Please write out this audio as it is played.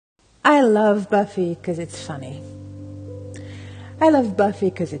I love Buffy because it's funny. I love Buffy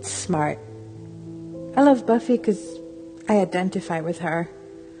because it's smart. I love Buffy because I identify with her.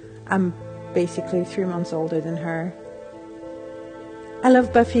 I'm basically 3 months older than her. I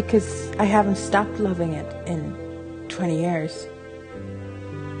love Buffy because I haven't stopped loving it in 20 years.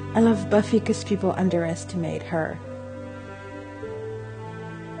 I love Buffy because people underestimate her.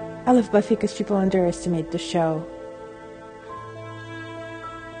 I love Buffy because people underestimate the show.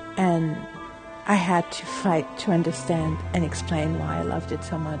 And I had to fight to understand and explain why I loved it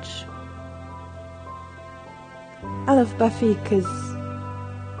so much. I love Buffy because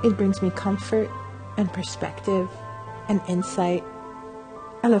it brings me comfort and perspective and insight.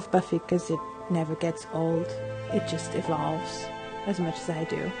 I love Buffy because it never gets old. It just evolves as much as I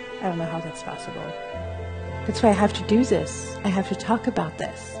do. I don't know how that's possible. That's why I have to do this. I have to talk about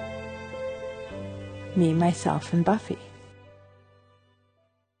this. Me, myself, and Buffy.